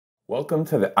Welcome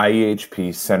to the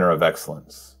IEHP Center of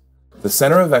Excellence. The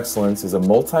Center of Excellence is a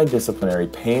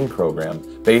multidisciplinary pain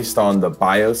program based on the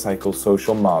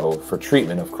biopsychosocial model for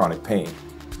treatment of chronic pain.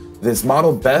 This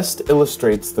model best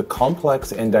illustrates the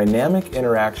complex and dynamic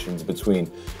interactions between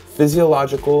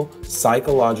physiological,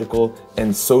 psychological,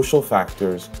 and social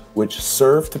factors which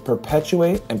serve to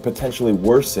perpetuate and potentially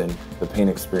worsen the pain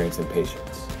experience in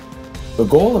patients. The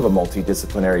goal of a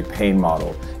multidisciplinary pain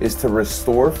model is to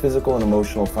restore physical and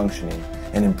emotional functioning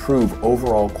and improve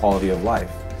overall quality of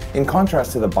life, in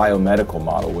contrast to the biomedical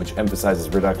model, which emphasizes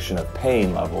reduction of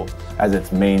pain level as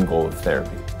its main goal of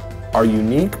therapy. Our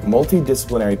unique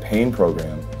multidisciplinary pain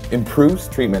program improves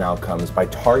treatment outcomes by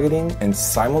targeting and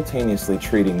simultaneously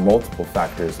treating multiple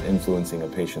factors influencing a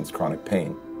patient's chronic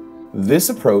pain. This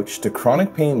approach to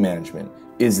chronic pain management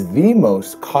is the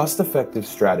most cost-effective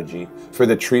strategy for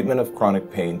the treatment of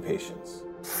chronic pain patients.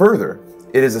 Further,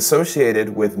 it is associated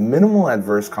with minimal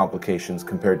adverse complications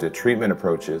compared to treatment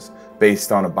approaches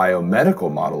based on a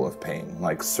biomedical model of pain,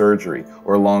 like surgery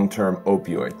or long-term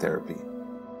opioid therapy.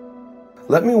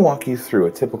 Let me walk you through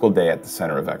a typical day at the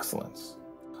Center of Excellence.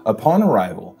 Upon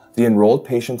arrival, the enrolled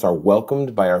patients are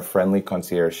welcomed by our friendly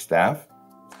concierge staff.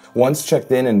 Once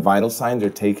checked in and vital signs are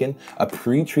taken, a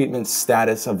pre-treatment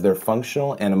status of their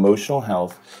functional and emotional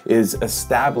health is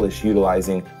established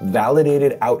utilizing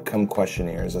validated outcome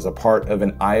questionnaires as a part of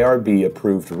an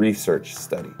IRB-approved research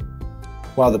study.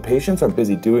 While the patients are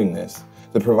busy doing this,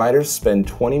 the providers spend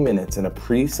 20 minutes in a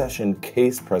pre-session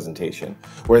case presentation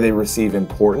where they receive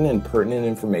important and pertinent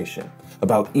information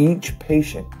about each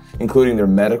patient, including their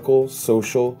medical,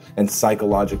 social, and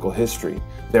psychological history,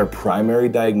 their primary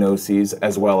diagnoses,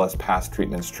 as well as past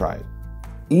treatments tried.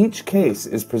 Each case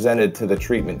is presented to the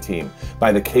treatment team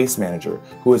by the case manager,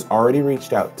 who has already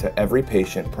reached out to every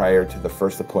patient prior to the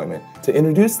first appointment to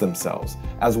introduce themselves,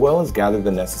 as well as gather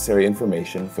the necessary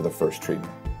information for the first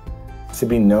treatment. To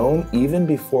be known even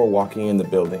before walking in the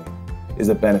building is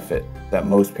a benefit that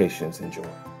most patients enjoy.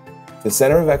 The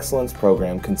Center of Excellence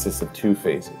program consists of 2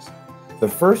 phases. The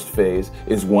first phase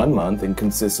is 1 month and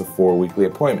consists of 4 weekly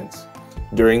appointments.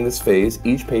 During this phase,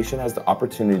 each patient has the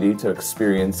opportunity to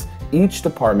experience each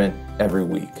department every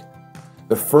week.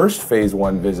 The first phase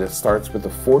 1 visit starts with a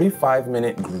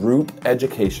 45-minute group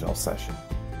educational session.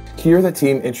 Here, the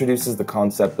team introduces the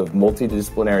concept of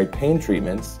multidisciplinary pain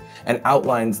treatments and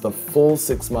outlines the full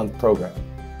 6-month program.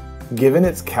 Given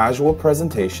its casual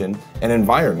presentation and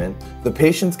environment, the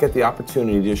patients get the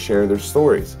opportunity to share their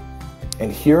stories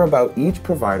and hear about each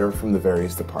provider from the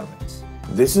various departments.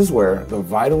 This is where the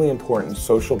vitally important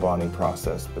social bonding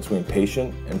process between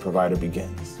patient and provider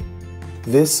begins.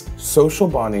 This social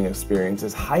bonding experience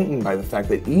is heightened by the fact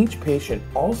that each patient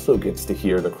also gets to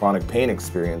hear the chronic pain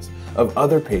experience of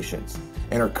other patients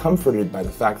and are comforted by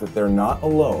the fact that they're not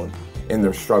alone in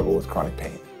their struggle with chronic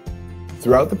pain.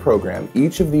 Throughout the program,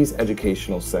 each of these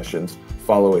educational sessions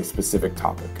follow a specific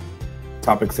topic.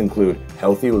 Topics include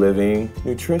healthy living,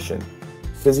 nutrition,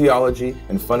 physiology,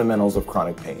 and fundamentals of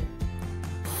chronic pain.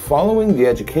 Following the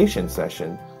education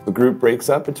session, the group breaks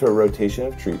up into a rotation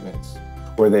of treatments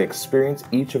where they experience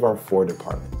each of our 4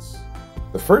 departments.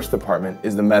 The first department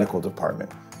is the medical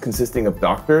department, consisting of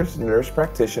doctors, nurse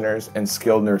practitioners, and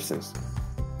skilled nurses.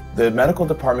 The medical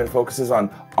department focuses on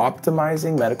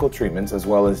optimizing medical treatments as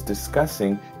well as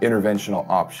discussing interventional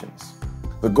options.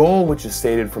 The goal, which is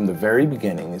stated from the very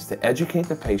beginning, is to educate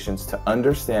the patients to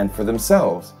understand for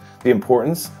themselves the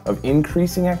importance of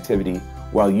increasing activity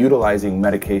while utilizing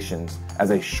medications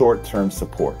as a short-term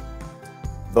support.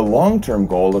 The long-term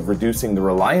goal of reducing the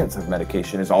reliance of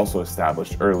medication is also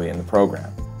established early in the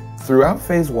program. Throughout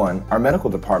Phase 1, our medical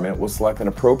department will select an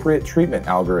appropriate treatment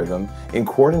algorithm in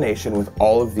coordination with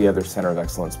all of the other Center of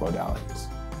Excellence modalities.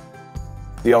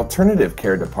 The alternative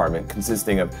care department,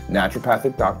 consisting of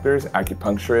naturopathic doctors,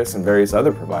 acupuncturists, and various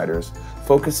other providers,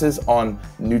 focuses on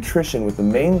nutrition with the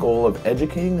main goal of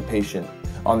educating the patient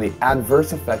on the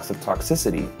adverse effects of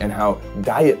toxicity and how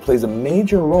diet plays a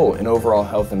major role in overall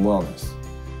health and wellness.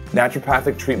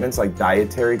 Naturopathic treatments like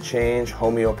dietary change,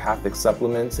 homeopathic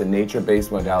supplements, and nature-based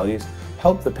modalities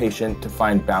help the patient to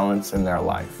find balance in their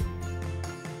life.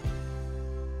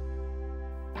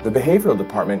 The behavioral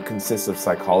department consists of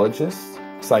psychologists,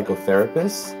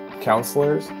 psychotherapists,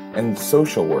 counselors, and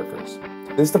social workers.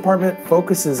 This department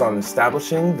focuses on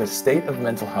establishing the state of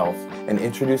mental health and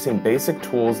introducing basic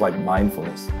tools like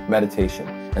mindfulness, meditation,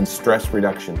 and stress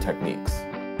reduction techniques.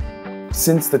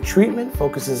 Since the treatment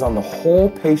focuses on the whole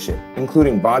patient,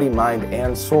 including body, mind,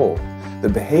 and soul, the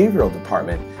behavioral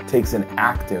department takes an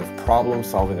active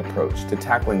problem-solving approach to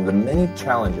tackling the many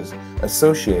challenges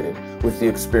associated with the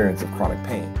experience of chronic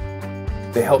pain.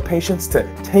 They help patients to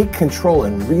take control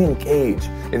and re-engage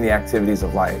in the activities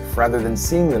of life rather than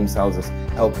seeing themselves as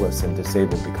helpless and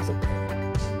disabled because of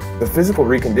pain. The physical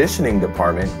reconditioning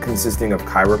department, consisting of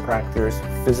chiropractors,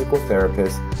 physical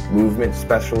therapists, movement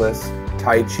specialists,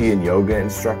 Tai Chi and yoga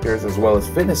instructors, as well as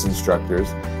fitness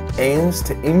instructors, aims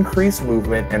to increase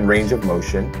movement and range of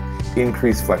motion,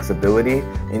 increase flexibility,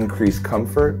 increase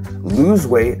comfort, lose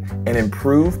weight, and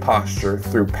improve posture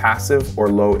through passive or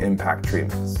low-impact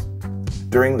treatments.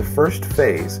 During the first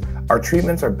phase, our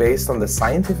treatments are based on the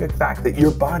scientific fact that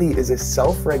your body is a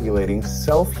self-regulating,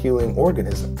 self-healing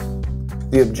organism.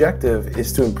 The objective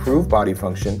is to improve body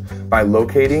function by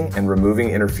locating and removing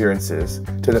interferences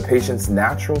to the patient's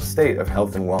natural state of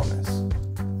health and wellness.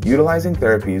 Utilizing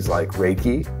therapies like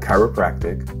Reiki,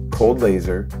 chiropractic, cold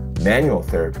laser, manual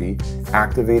therapy,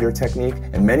 activator technique,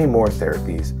 and many more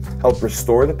therapies help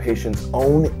restore the patient's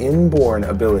own inborn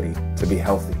ability to be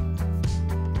healthy.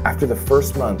 After the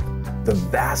first month, the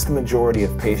vast majority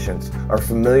of patients are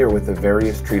familiar with the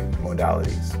various treatment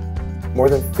modalities. More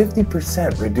than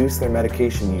 50% reduce their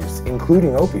medication use,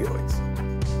 including opioids.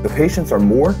 The patients are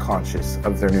more conscious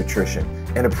of their nutrition,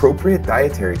 and appropriate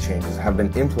dietary changes have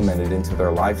been implemented into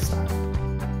their lifestyle.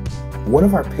 One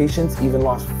of our patients even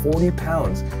lost 40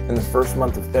 pounds in the first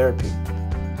month of therapy.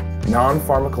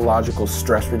 Non-pharmacological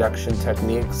stress reduction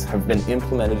techniques have been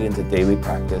implemented into daily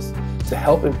practice to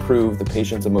help improve the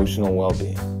patient's emotional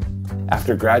well-being.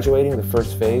 After graduating the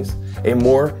first phase, a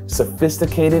more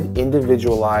sophisticated,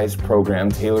 individualized program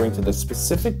tailoring to the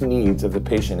specific needs of the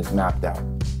patient is mapped out.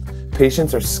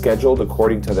 Patients are scheduled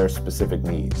according to their specific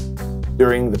needs.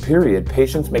 During the period,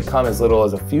 patients may come as little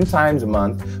as a few times a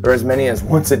month or as many as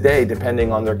once a day,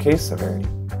 depending on their case severity.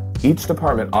 Each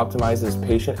department optimizes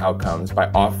patient outcomes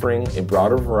by offering a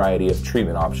broader variety of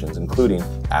treatment options, including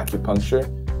acupuncture,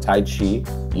 Tai Chi,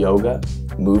 yoga,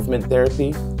 movement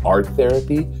therapy, art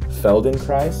therapy,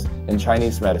 Feldenkrais, and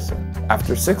Chinese medicine.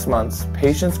 After 6 months,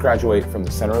 patients graduate from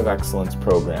the Center of Excellence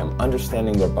program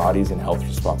understanding their bodies and health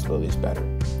responsibilities better.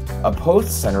 A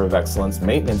post-Center of Excellence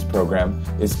maintenance program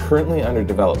is currently under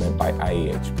development by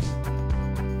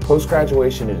IEHP.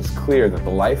 Post-graduation, it is clear that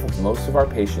the life of most of our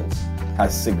patients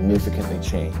has significantly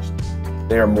changed.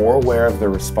 They are more aware of their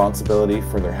responsibility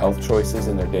for their health choices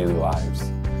in their daily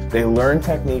lives. They learn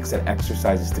techniques and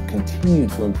exercises to continue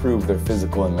to improve their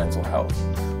physical and mental health.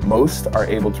 Most are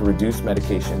able to reduce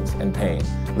medications and pain,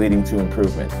 leading to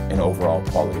improvement in overall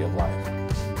quality of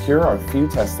life. Here are a few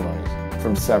testimonies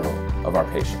from several of our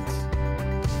patients.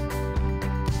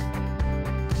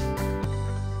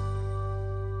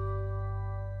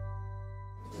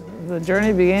 The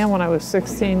journey began when I was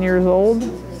 16 years old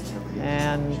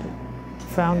and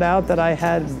found out that I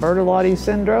had Bertolatti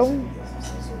syndrome,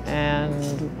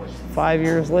 and 5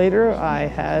 years later I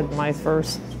had my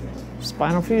first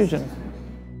spinal fusion.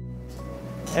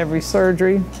 Every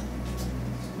surgery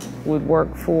would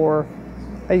work for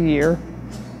a year,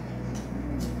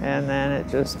 and then it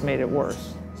just made it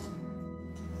worse.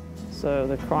 So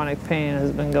the chronic pain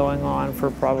has been going on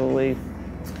for probably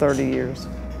 30 years.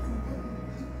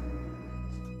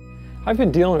 I've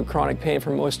been dealing with chronic pain for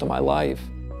most of my life.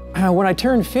 When I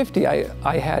turned 50,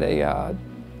 I had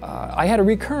a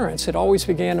recurrence. It always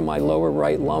began in my lower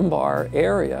right lumbar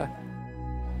area.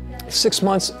 6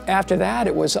 months after that,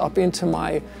 it was up into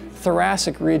my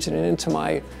thoracic region and into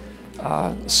my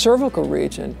cervical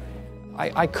region.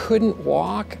 I couldn't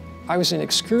walk. I was in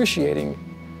excruciating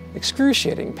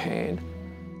pain.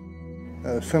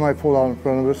 A semi pulled out in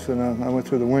front of us, and I went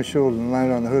through the windshield and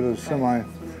landed on the hood of the semi.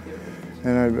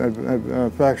 And I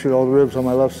fractured all the ribs on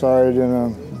my left side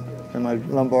and my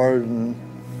lumbar, and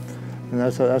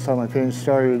that's how my pain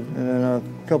started. And then a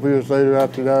couple years later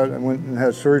after that, I went and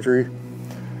had surgery,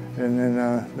 and then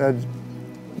that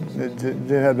didn't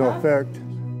have no effect.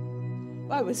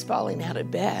 I was falling out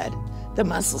of bed. The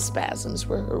muscle spasms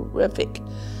were horrific.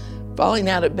 Falling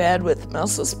out of bed with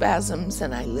muscle spasms,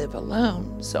 and I live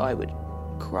alone, so I would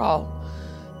crawl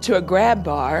to a grab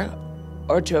bar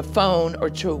or to a phone or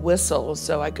to a whistle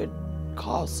so I could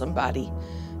call somebody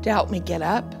to help me get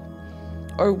up,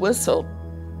 or whistle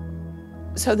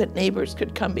so that neighbors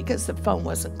could come because the phone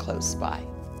wasn't close by.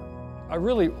 I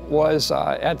really was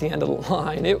at the end of the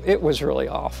line. It was really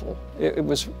awful. It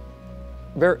was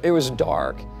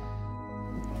dark.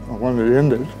 I wanted it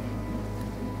ended.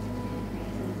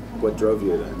 What drove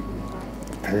you then?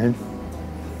 Pain.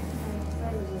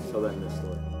 Tell that in this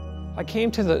story. I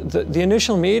came to the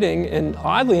initial meeting, and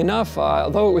oddly enough,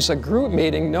 although it was a group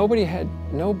meeting, nobody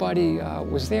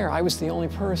was there. I was the only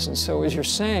person. So as you're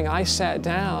saying, I sat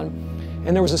down,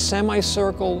 and there was a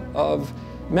semicircle of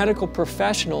medical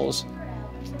professionals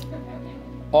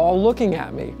all looking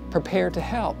at me, prepared to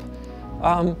help.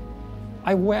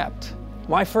 I wept.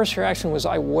 My first reaction was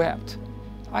I wept.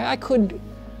 I couldn't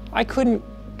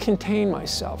contain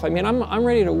myself. I mean, I'm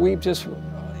ready to weep just,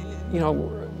 you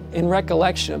know, in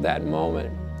recollection of that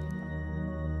moment.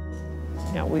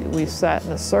 You know, we sat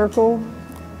in a circle,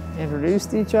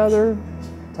 introduced each other,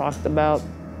 talked about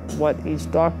what each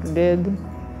doctor did,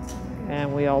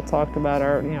 and we all talked about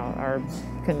our, you know, our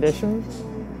conditions.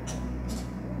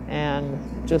 And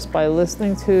just by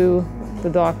listening to the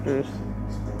doctors,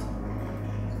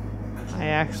 I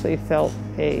actually felt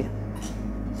a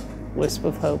wisp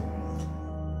of hope.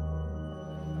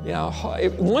 You know,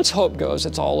 once hope goes,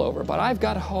 it's all over. But I've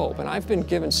got hope, and I've been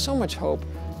given so much hope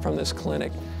from this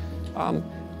clinic.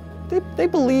 They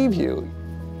believe you.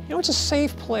 You know, it's a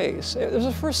safe place. It was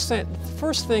the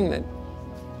first thing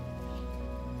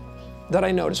that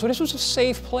I noticed. This was a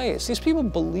safe place. These people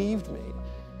believed me.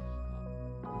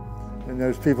 And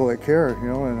there's people that care, you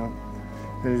know, and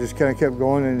it just kind of kept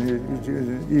going. And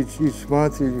each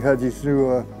month you had these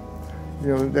new, you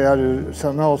know, they added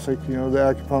something else, like, you know, the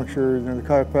acupuncture and the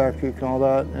chiropractic and all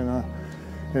that, and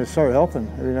it started helping.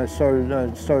 I mean, I started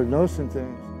noticing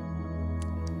things.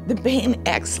 The pain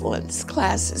excellence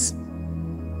classes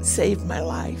saved my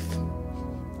life.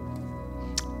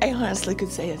 I honestly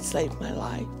could say it saved my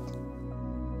life.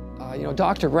 You know,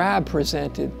 Dr. Rabb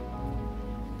presented,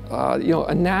 you know,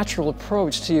 a natural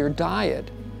approach to your diet.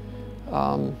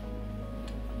 And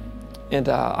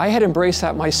I had embraced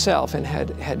that myself and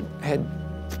had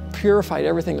purified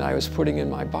everything that I was putting in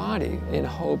my body in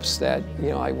hopes that, you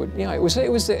know, I would, you know, it was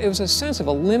a sense of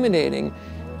eliminating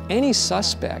any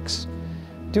suspects,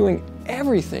 doing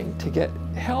everything to get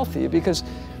healthy, because,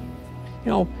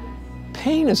 you know,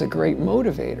 pain is a great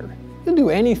motivator. You'll do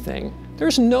anything.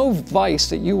 There's no vice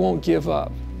that you won't give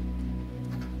up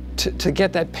to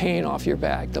get that pain off your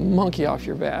back, the monkey off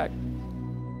your back.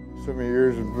 So many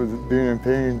years of being in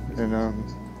pain, and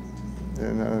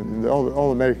all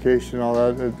the medication, all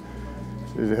that,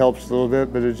 it helps a little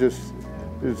bit, but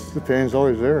the pain's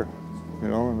always there, you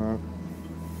know. And,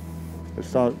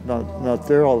 it's not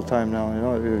there all the time now, you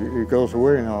know. It goes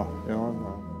away now, you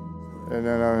know. And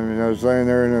then I mean, I was laying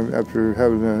there, and after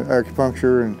having the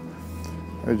acupuncture, and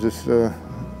I just I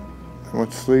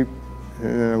went to sleep,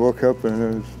 and then I woke up, and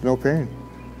there was no pain,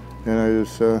 and I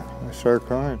started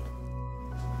crying.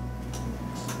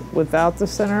 Without the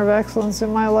Center of Excellence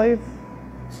in my life,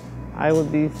 I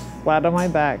would be flat on my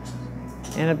back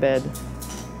in a bed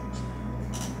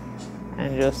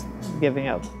and just giving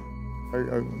up. I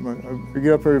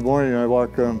get up every morning and I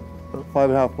walk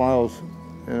 5.5 miles,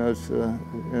 and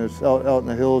it's out in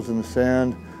the hills in the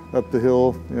sand, up the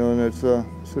hill, you know, and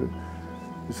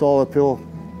it's all uphill,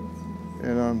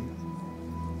 and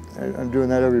I'm doing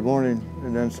that every morning,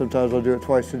 and then sometimes I'll do it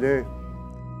twice a day.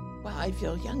 Well, I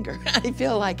feel younger. I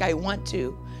feel like I want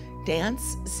to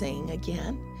dance, sing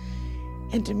again,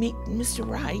 and to meet Mr.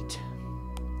 Right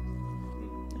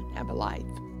and have a life.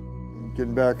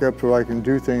 Getting back up so I can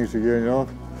do things again, you know.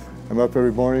 I'm up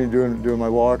every morning doing my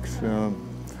walks, I'm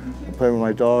playing with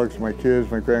my dogs, my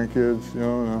kids, my grandkids, you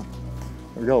know, and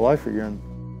I've got a life again.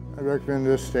 I recommend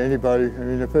this to anybody. I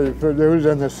mean, if they was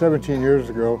done this 17 years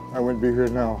ago, I wouldn't be here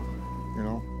now, you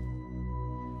know.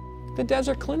 The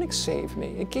Desert Clinic saved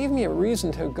me. It gave me a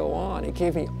reason to go on. It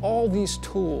gave me all these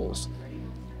tools.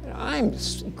 And I'm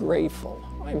grateful.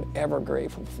 I'm ever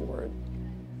grateful for it.